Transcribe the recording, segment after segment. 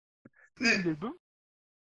What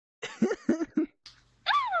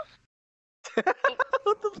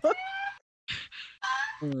the fuck?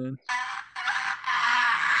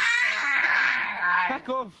 Back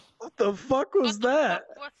off! What the fuck was that?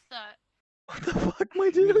 What's that? What the fuck, my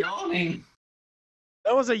dude? Yawning.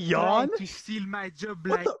 That was a yawn? Trying to steal my job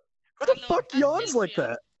What like... the? Who the Hello, fuck I'm yawns like Sylvia.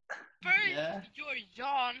 that? First, Yeah. your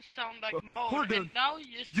yawn sound like Hold moan, on. and now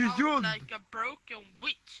you You sound yawned. like a broken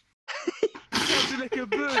witch. Sounds like a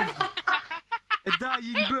bird! A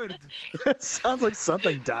dying bird! That sounds like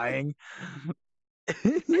something dying.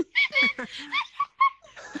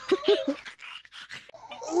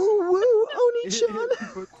 Ooh, woo, Oni-chan!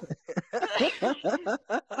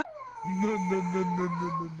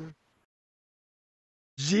 No.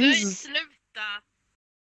 Jesus, Sluta!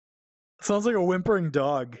 sounds like a whimpering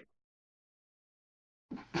dog.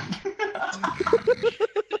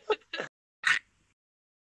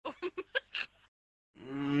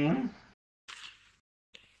 Mm.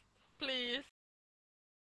 Please.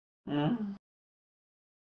 Mm.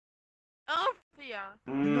 Oh, yeah.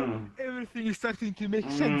 Mm. Everything is starting to make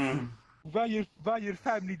sense. Why your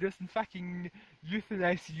family doesn't fucking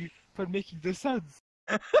euthanize you for making the sounds?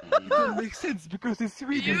 It doesn't make sense because it's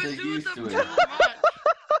Sweden. You They're do used them to too it. much.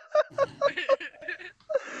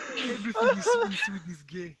 Everything in Sweden is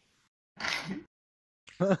gay.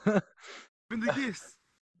 When the gays,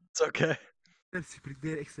 It's okay.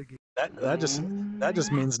 they're extra gay. That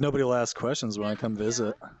just means nobody will ask questions when I come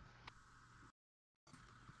visit.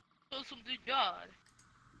 Så som du gör.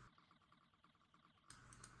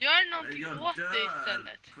 Gör någonting åt det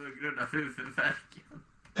istället. På grund av huvudvärken.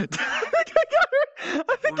 I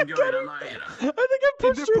think Hon I går got i Lyra. I think I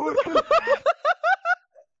pushed her.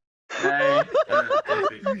 Nej,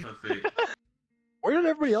 Fluffy. Where did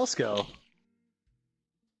everybody else go?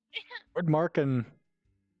 Where'd Mark and...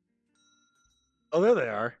 Oh, there they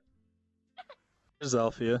are. There's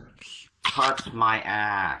Alfia. Touch my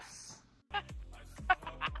ass.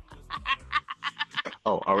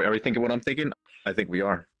 Oh, are we thinking what I'm thinking? I think we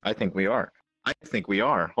are. I think we are. I think we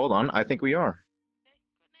are. Hold on, I think we are.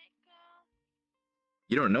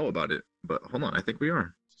 You don't know about it, but hold on, I think we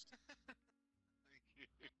are.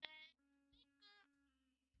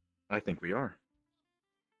 I think we are.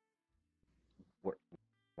 What?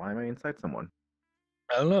 Why am I inside someone?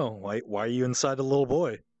 I don't know. Why are you inside a little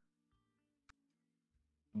boy?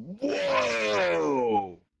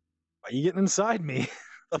 Whoa! Why are you getting inside me?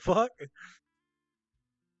 The fuck?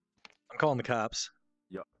 I'm calling the cops.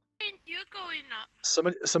 You're going up.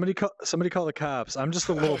 Somebody call the cops. I'm just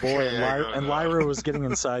a little boy, and Lyra was getting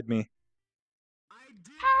inside me.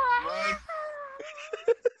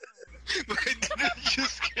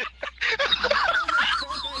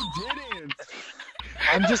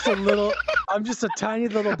 I'm just a tiny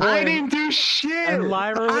little boy. I didn't do shit! And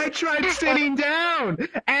Lyra... I tried sitting down,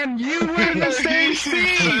 and you were in the same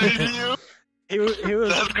seat! He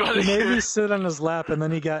made me sit on his lap, and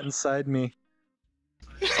then he got inside me.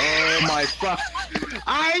 Oh my fuck.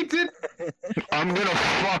 I did... I'm gonna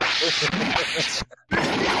fuck...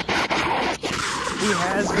 He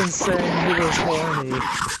has been saying he was horny.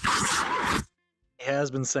 He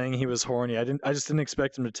has been saying he was horny. I just didn't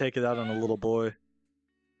expect him to take it out on a little boy.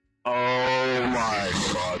 Oh my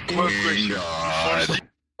fucking god.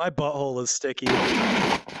 My butthole is sticky.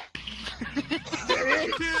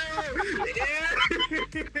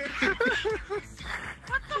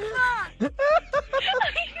 What the fuck?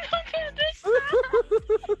 I don't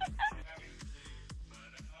understand.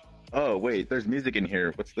 Oh wait, there's music in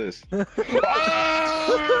here. What's this? Oh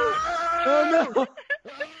no!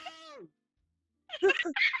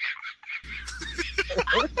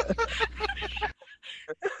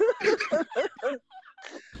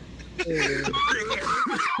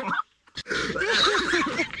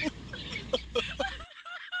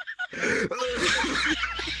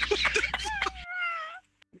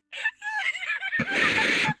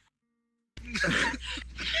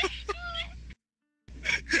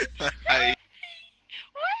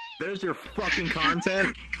 There's your fucking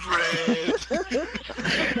content.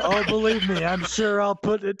 Oh, believe me, I'm sure I'll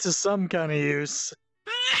put it to some kind of use.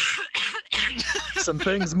 Some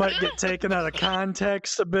things might get taken out of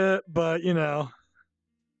context a bit, but you know.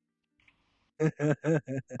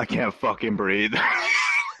 I can't fucking breathe.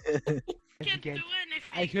 Can't do anything.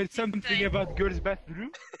 I heard something about girls'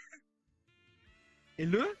 bathroom.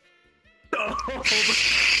 Hello?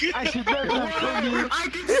 I should not have told you.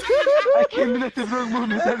 I came in at the wrong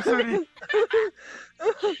moment. I'm sorry.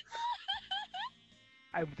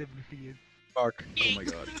 I would have forgiven. Mark. Oh my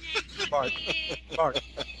god. Mark. Mark.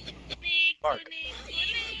 Mark.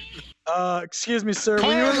 Excuse me, sir.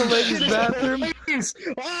 Were you in the ladies' bathroom?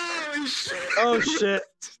 Oh shit.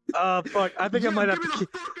 Fuck. I think I might have to.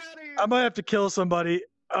 I might have to kill somebody.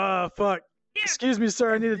 Fuck. Excuse me,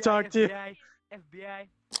 sir. I need to talk to you. FBI.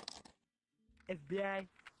 FBI.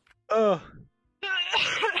 Oh.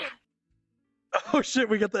 Oh shit.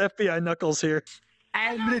 We got the FBI knuckles here.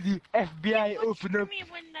 I'm ready. FBI, open up. Me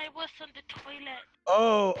when I was on the toilet.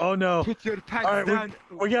 Oh no. Put your pants All right, down.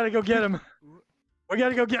 we gotta go get him. We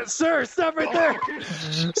gotta go get. Sir, stop right there.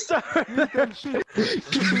 Stop right there.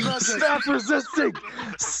 Stop resisting.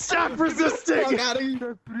 Stop resisting. Stop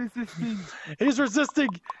resisting. He's resisting.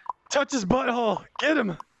 Touch his butthole. Get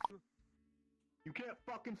him. You can't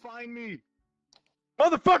fucking find me.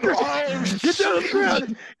 Motherfucker! Get down on the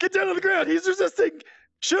ground! Get down on the ground! He's resisting!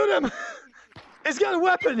 Shoot him! He's got a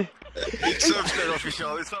weapon! He's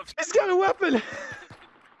got a weapon!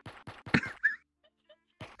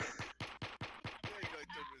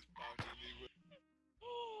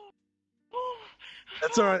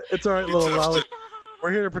 It's alright, little lolly.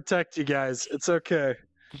 We're here to protect you guys. It's okay.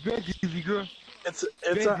 Where did he go?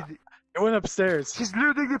 It went upstairs. She's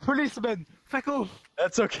looting the policeman! Fuck off!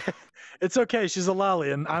 That's okay. It's okay, she's a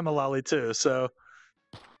lolly, and I'm a lolly too, so...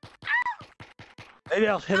 Maybe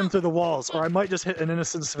I'll hit him through the walls, or I might just hit an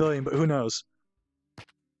innocent civilian, but who knows?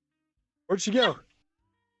 Where'd she go?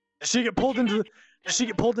 Did she get pulled into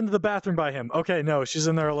the bathroom by him? Okay, no, she's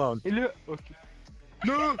in there alone. Hello? Okay.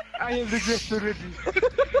 No! I am the guest already!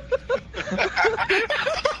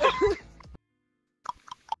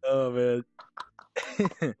 Oh, man.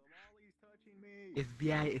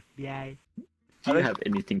 FBI, FBI. Do you have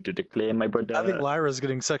anything to declare, my brother? I think Lyra's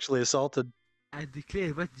getting sexually assaulted. I declare,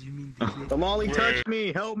 what do you mean declare? The Molly touched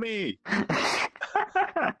me! Help me!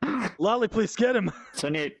 Lolly, please get him! It's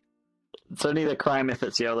only the crime if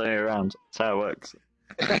it's the other way around. That's how it works.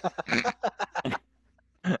 I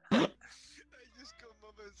just come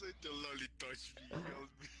up and say the lolly touched me, help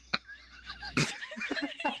me.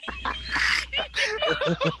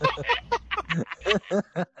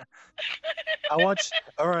 I want you...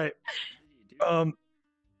 Alright.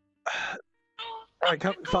 Alright,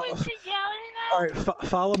 come... Alright,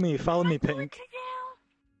 follow me, Pink.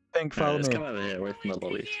 Pink, follow Let's me. come over here away from the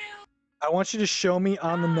lollies. I want you to show me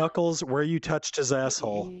on the knuckles where you touched his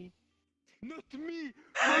asshole. Not me!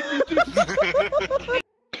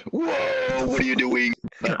 Whoa! What are you doing?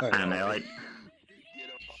 But, I don't know, like...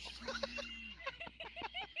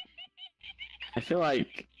 I feel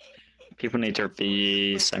like people need to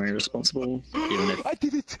be semi-responsible, even if... I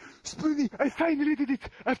did it! Spoony! I finally did it!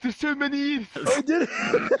 After so many years! I did it!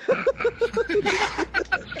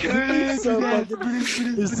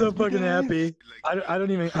 He's so fucking happy. I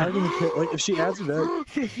don't even care. Like, if she adds me back,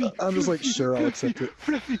 I'm just like, sure, I'll accept it.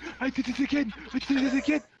 Fluffy! I did it again! I did it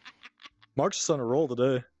again! Mark's just on a roll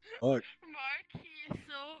today. Fuck. Mark, he is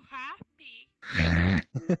so happy.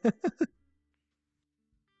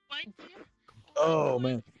 Why do you... Oh,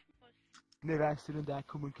 man. Never accident that.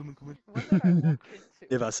 Come on.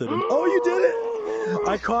 If I said him. Oh, you did it!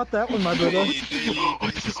 I caught that one, my brother.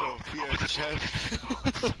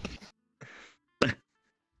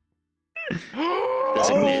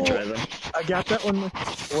 Designated driver. I got that one.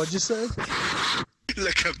 What'd you say?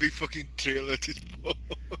 Like a big fucking trail at this point.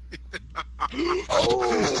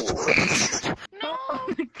 No!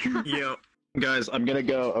 Yo, guys, I'm gonna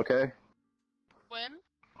go, okay? When?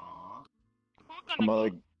 I'm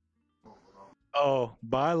like... Oh,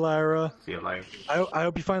 bye, Lyra. Feel like I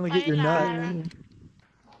hope you finally get Bye, your nut. Lyra.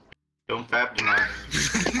 don't fap tonight.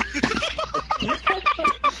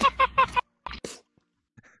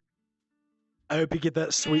 I hope you get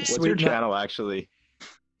that sweet, What's sweet your nut. channel, actually?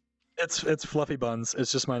 It's FluffyBunnz.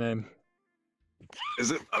 It's just my name.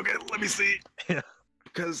 Is it? Okay, let me see. Yeah.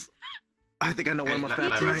 Because I think I know one of my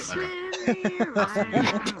Let- faps let-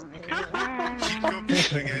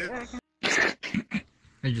 tonight.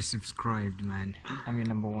 I just subscribed, man. I'm your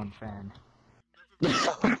 #1 fan.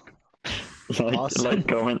 Awesome. Like,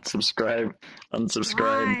 comment, subscribe,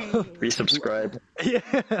 unsubscribe, resubscribe. Yeah.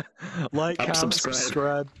 Like, comment, Subscribe.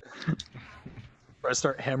 subscribe. Or I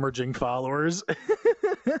start hemorrhaging followers.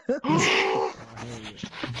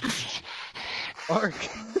 Mark.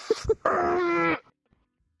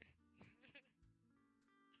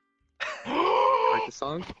 Like the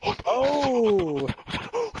song? Oh!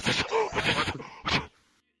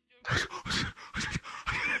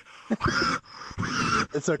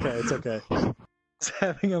 It's okay. Just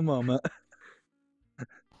having a moment.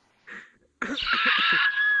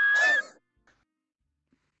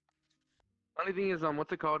 Funny thing is,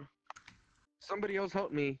 what's it called? Somebody else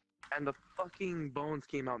helped me, and the fucking bones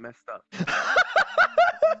came out messed up. What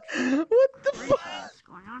the fuck?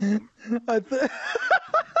 going on here? What the?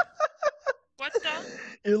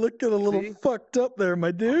 You're looking a little See? fucked up there,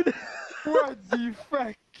 my dude. What the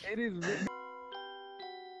fuck? It is.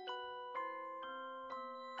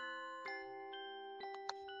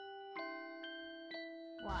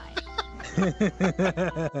 Why?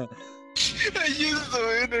 I used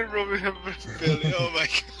the inner remember Billy. Oh my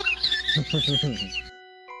god.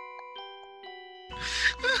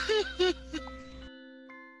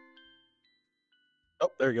 Oh,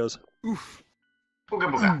 there he goes. Oof.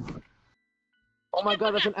 Booga booga. Oh my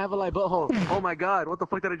god, that's an Avalai butthole. Oh my god, what the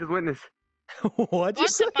fuck did I just witness? What'd you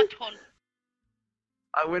What's say? a butthole?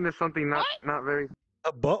 I witnessed something not What? not very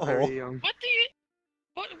A butthole. very What do you?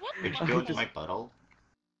 What? Did you go into my butthole?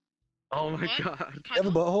 Oh my What? god. You have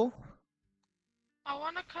a butthole? I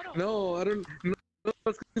wanna cuddle. No, I don't. No,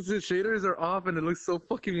 it's because the shaders are off and it looks so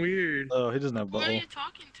fucking weird. Oh, he doesn't have a Who are you butthole.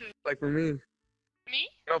 talking to? Like for me. Me?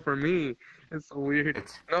 No, for me. It's so weird.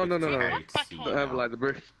 It's No, no, it's no, no. scary to see The The now. Avalai, the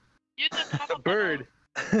bird. You don't have The a bird.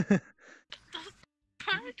 butthole. Does bird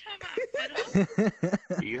have a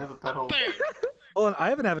butthole? Do you have a butthole? Bird. Hold on, I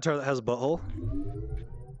have an avatar that has a butthole.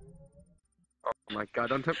 Oh my god,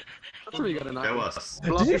 don't tell that's where you gotta knock Show me. us. Did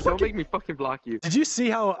Block you me, don't fucking- make me fucking block you. Did you see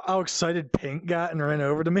how excited Pink got and ran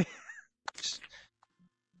over to me?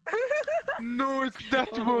 No, it's that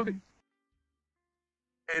Oh. one.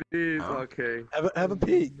 It is, Oh. okay. Have a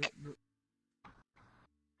peek.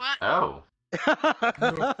 What? Oh,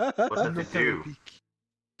 what does it do?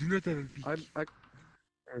 Do not have a peek. I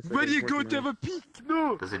Where do you go to have a peek?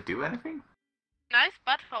 No! Does it do anything? Nice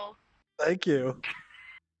butthole. Thank you.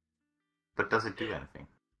 But does it do anything?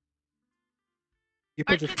 You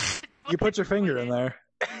put your finger in there.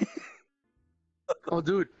 Oh,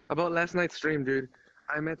 dude, about last night's stream, dude.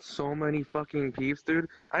 I met so many fucking peeps, dude.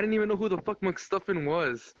 I didn't even know who the fuck McStuffin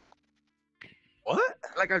was. What?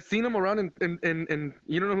 Like, I've seen him around in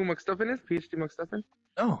you don't know who McStuffin is? PhD McStuffin?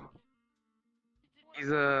 No. He's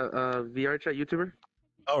a VR chat YouTuber.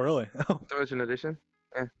 Oh, really? Oh. Television edition.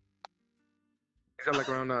 Yeah. He's got like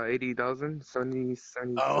around 80,000, 70,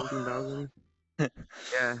 Oh. 17,000.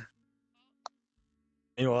 Yeah.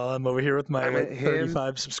 Meanwhile, I'm over here with my I met like, him.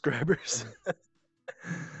 35 subscribers.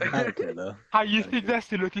 I don't care though. How you think that's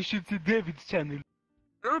the what you should see David's channel?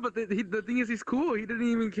 No, but the thing is, he's cool. He didn't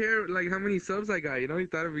even care like how many subs I got. You know, he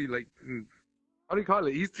thought it'd be like, how do you call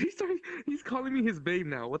it? He's calling me his babe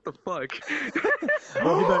now. What the fuck?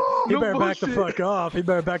 Well, he No better back the bullshit. fuck off. He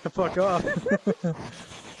better back the fuck off. This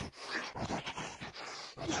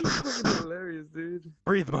is fucking hilarious, dude.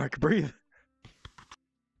 Breathe, Mark. Breathe.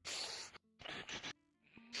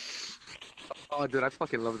 Oh, dude, I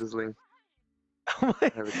fucking love this link. Oh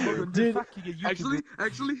my, Have it too. dude.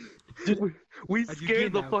 Actually, Dude. we Are you scared gay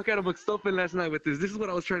the now? fuck out of McStuffin last night with this. This is what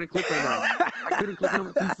I was trying to click right now. I couldn't click on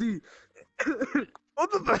my PC.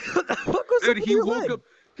 What the fuck was Dude, up with he your woke leg? up.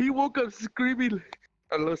 He woke up screaming.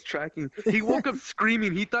 I lost tracking. He woke up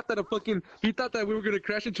screaming. He thought that we were gonna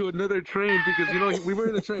crash into another train because you know we were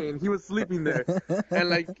in a train. He was sleeping there, and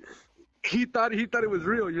like he thought it was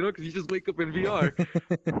real, you know, because you just wake up in VR.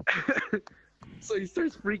 So he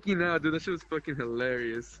starts freaking out, dude. That shit was fucking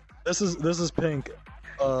hilarious. This is Pink.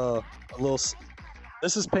 A little.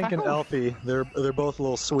 This is Pink and Alfie. They're both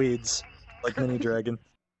little Swedes, like Mini Dragon.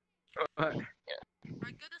 Uh, I'm gonna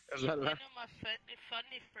Is see that one la- of my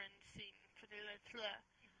funny friends scene for the Let's Play.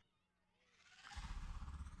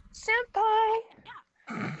 Senpai!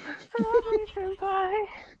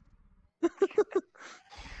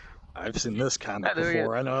 I've seen this comic Yeah, there he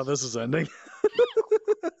before. I know how this is ending.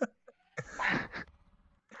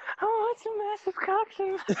 Oh, it's a massive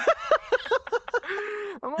cocktail.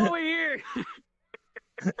 I'm over here.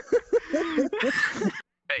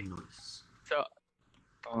 Hey, so,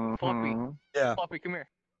 Floppy, Yeah. Floppy, come here.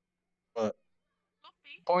 What?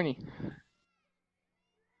 Pointy.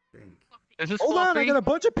 This is Hold on, I Floppy. got a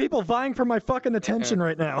bunch of people vying for my fucking attention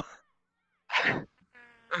right now.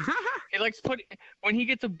 He likes putting, when he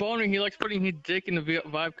gets a boner, he likes putting his dick in the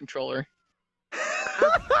Vive controller.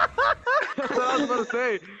 That's what I was about to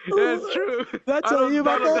say. Yeah, it's true. Did I I tell don't you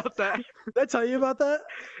about doubt that? that. Did I tell you about that?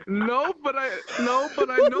 No, but I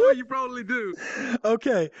know you probably do.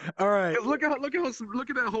 Okay, all right. 'Cause look at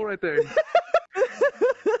that hole right there.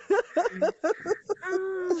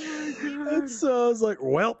 And so I was like,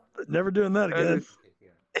 well, never doing that again.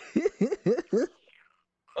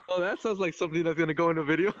 Oh, that sounds like something that's gonna go in a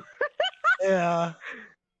video. Yeah.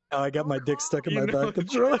 Oh, I got my dick stuck in my back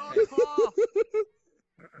controller. I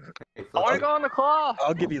want to go on the claw.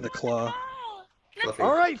 I'll give you the claw. Fluffy,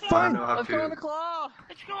 All right, fine. Let's go on the claw.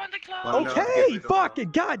 Let's go on the club. Wanna know how to Okay, get rid of fuck that?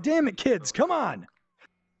 it. God damn it, kids. Come on.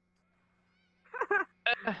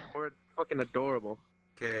 We're fucking adorable.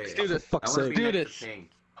 Okay. Let's do this. For fuck's I wanna sake. be Do next to this. Pink.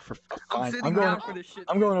 Fine. sitting I'm going. down for this shit.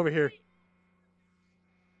 I'm going over here.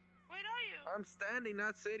 Where are you? I'm standing,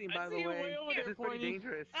 not sitting, I by see the you way. way over This there, is pretty Pointy.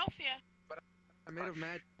 dangerous. Sophia. I'm made of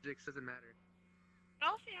magic, doesn't matter.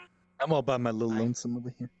 Sophia. I'm all by my little lonesome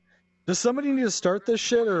over here. Does somebody need to start this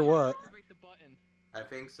shit or what? Activate the button. I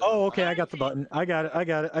think so. Oh, okay. I got the button. I got it. I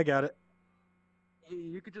got it. I got it.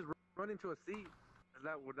 You could just run into a seat.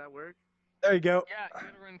 Would that work? There you go. Yeah, you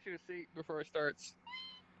gotta run into a seat before it starts.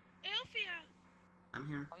 Sophia. I'm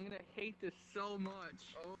here. I'm gonna hate this so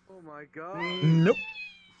much. Oh my god. Nope.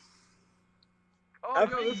 Oh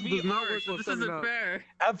Have- no, this does not work. So this isn't fair.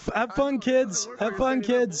 Have fun, kids. Have fun,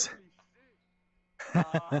 kids.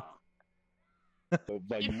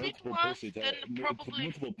 Like If it multiple was, pussies, then probably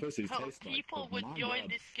multiple pussies taste like. people Oh would my join God.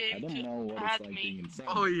 this I game don't to know what add it's like me. being inside.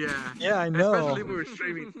 Oh yeah. Yeah, I know. Especially when we're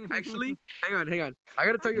streaming. Actually, hang on. I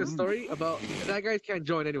gotta tell you a story about that. Guys can't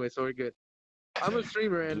join anyway, so we're good. I'm a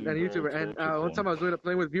streamer and a YouTuber, and one time I was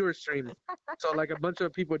playing with viewer stream, so like a bunch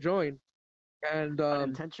of people joined, and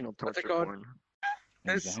Unintentional what's it torture called? porn.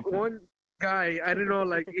 This Exactly. one guy, I didn't know,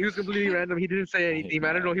 like he was completely random. He didn't say anything.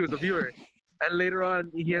 I didn't know he was a viewer, and later on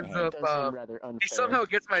he ends Yeah. up. Does seem rather He unfair. somehow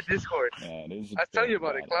gets my Discord. Yeah, it is. I'll tell you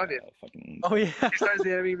about it, clown it. Fucking. Oh yeah. He starts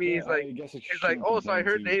DMing me. He's like, oh, so I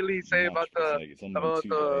heard Daily say about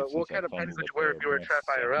what kind of panties would you wear if you were trapped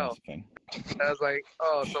IRL? And I was like,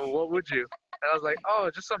 oh, so what would you? And I was like, oh,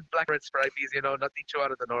 just some black red stripes, nothing too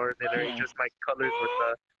out of the ordinary, just my colors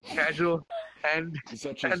with casual. And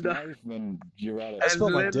Such and, as life when you're at I a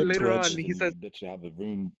spelled my dick later on, twitch. he says, that you have a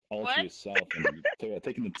room all What? to yourself and you're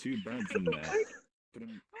taking the two beds and put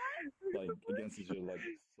them like against each other like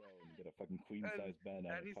so and you get a fucking queen size bed and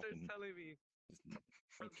and he a starts fucking telling me,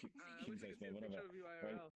 king size bed whatever.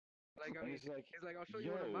 Right? like, I And mean, he's like, he's like, I'll show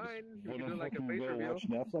you yo, one of mine. You wanna can do like a fucking face go reveal. watch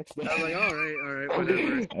Netflix? I was like, all right,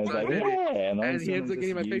 whatever. I was So I like, did it. yeah, and, all And of a he sudden ends up it's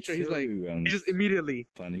getting my just picture. you He's like, two, and he just immediately,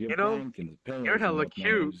 fun to get you know, Frank and his pillows you're and hella whatnot.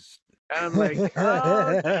 cute. It's- And I'm like,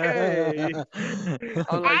 okay.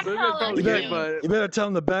 I'm like, so you're probably You good, better, but you better tell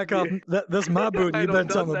him to back off. That's my booty. I You know, better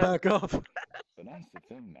tell him to don't back off. But that's the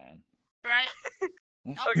thing, man. Right?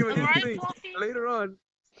 That's okay, but Alright, here's the thing. Fluffy. Later on,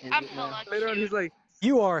 I'm hella later on, cute. he's like,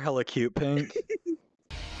 You are hella cute, Pink.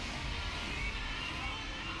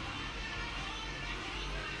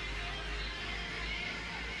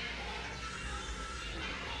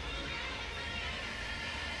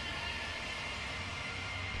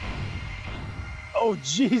 Oh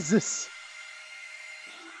Jesus!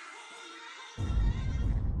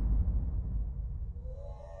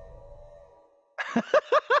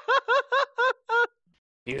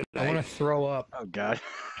 I want to throw up. Oh God.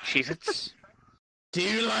 Cheez-Its? Do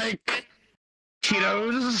you like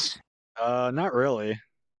Cheetos? Not really.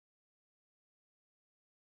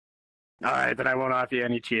 Alright, then I won't offer you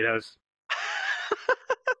any Cheetos.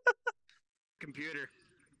 Computer.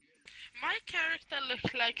 My character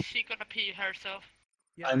looks like she gonna pee herself.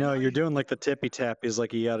 I know you're doing like the tippy tappies,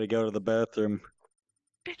 like you gotta go to the bathroom.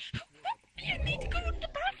 You need to go to the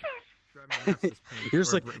bathroom. You're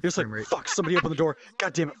just like, fuck! Somebody open the door!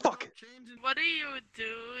 God damn it! Fuck! What are you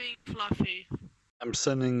doing, Fluffy? I'm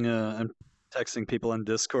texting people on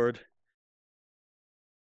Discord.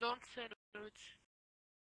 Don't send nudes.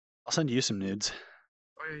 I'll send you some nudes.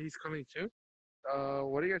 oh yeah, he's coming too.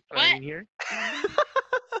 What are you guys planning here?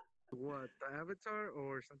 What, the avatar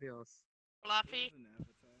or something else? Fluffy,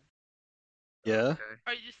 Yeah? Okay,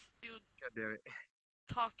 are you still god damn it.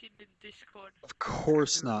 talking in Discord? Of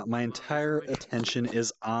course not. My entire attention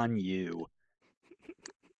is on you.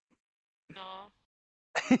 No,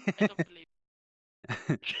 I don't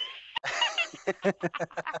believe.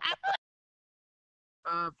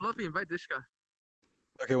 Fluffy, invite Dishka.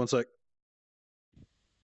 Okay, one sec.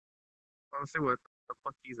 I want to see what the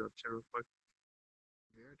fuck he's up to real quick.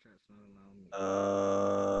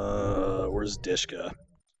 Where's Dishka?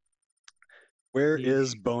 Where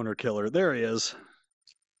is Boner Killer? There he is.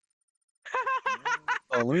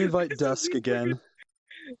 Oh, let me invite Dusk again.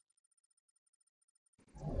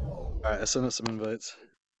 Alright, I sent us some invites.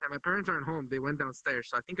 Yeah, my parents aren't home. They went downstairs,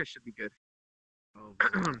 so I think I should be good. Oh,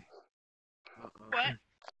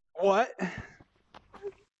 What? What?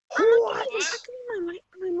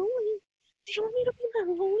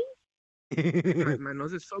 My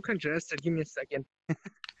nose is so congested. Give me a second.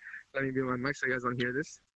 Let me be my mic so you guys don't hear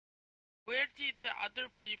this. Where did the other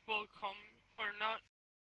people come or not?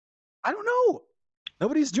 I don't know.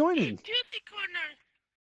 Nobody's joining. Cutie corner.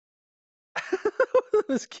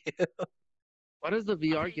 That's cute. Why does the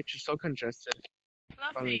VR get you so congested?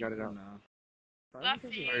 Fluffy. Finally got it out.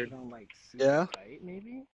 Fluffy. Yeah?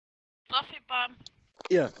 Maybe? Fluffy bum.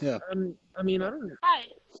 Yeah, yeah. I mean, I don't know. Hi.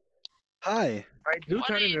 Hi. I do What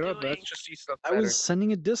are tighten you it up, but doing? that's just see stuff I better. was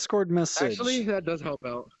sending a Discord message. Actually, that does help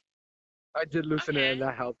out. I did loosen it, and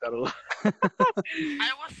that helped out a lot. I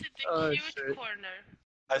was in the Oh, cute shit. corner.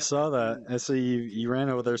 I saw that. I see you ran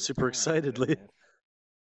over there super excitedly.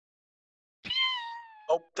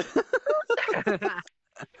 Oh.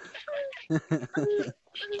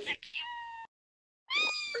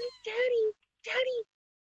 Daddy, daddy,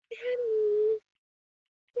 daddy,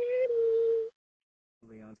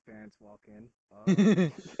 Leon's parents walk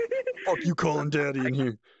in. Fuck you calling daddy in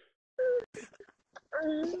here.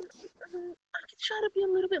 I could try to be a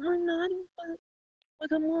little bit more naughty, but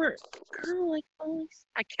with a more girl-like voice.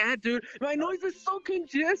 I can't, dude. My noise is so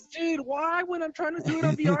congested. Why when I'm trying to do it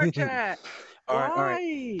on VR chat? Why?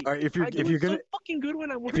 All right. If you're gonna so fucking good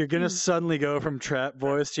when I'm if you're gonna working. suddenly go from trap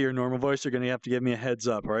voice to your normal voice, you're gonna have to give me a heads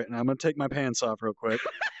up, all right? And I'm gonna take my pants off real quick.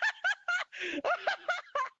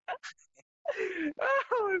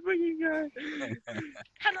 Oh my fucking god.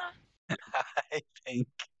 Hello. I think.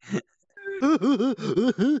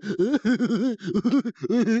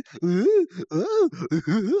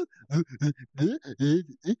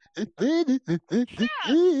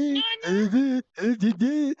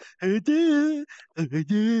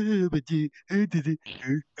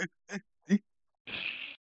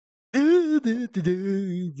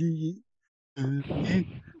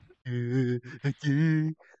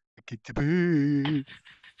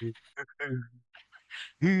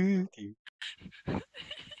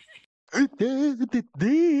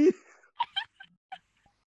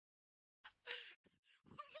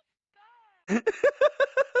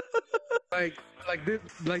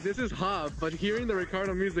 Like this is hot, but hearing the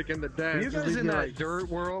Ricardo music and the dance. Were you just guys leaves in me that like, dirt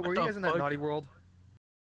world? Were what you the guys in that fuck? naughty world?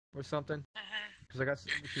 Or something? Uh-huh. Because I got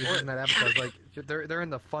she was using that avatar. I was like, they're in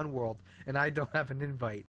the fun world, and I don't have an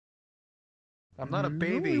invite. I'm not a No,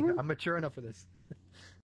 baby. we weren't. I'm mature enough for this.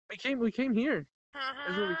 We came here.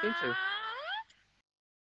 That's what we came to.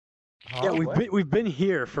 Yeah, Huh? we've been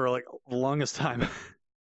here for like the longest time.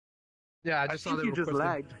 Yeah, I I just saw think that you just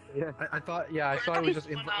requested- lagged. Yeah. I thought, yeah, I For saw it was just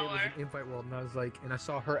at least 1 it was hour. an invite world, and I was like, and I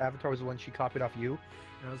saw her avatar was the one she copied off you,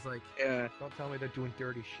 and I was like, Yeah. don't tell me they're doing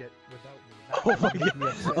dirty shit without me. Oh my That made me god.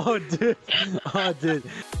 upset. Oh dude. Oh dude.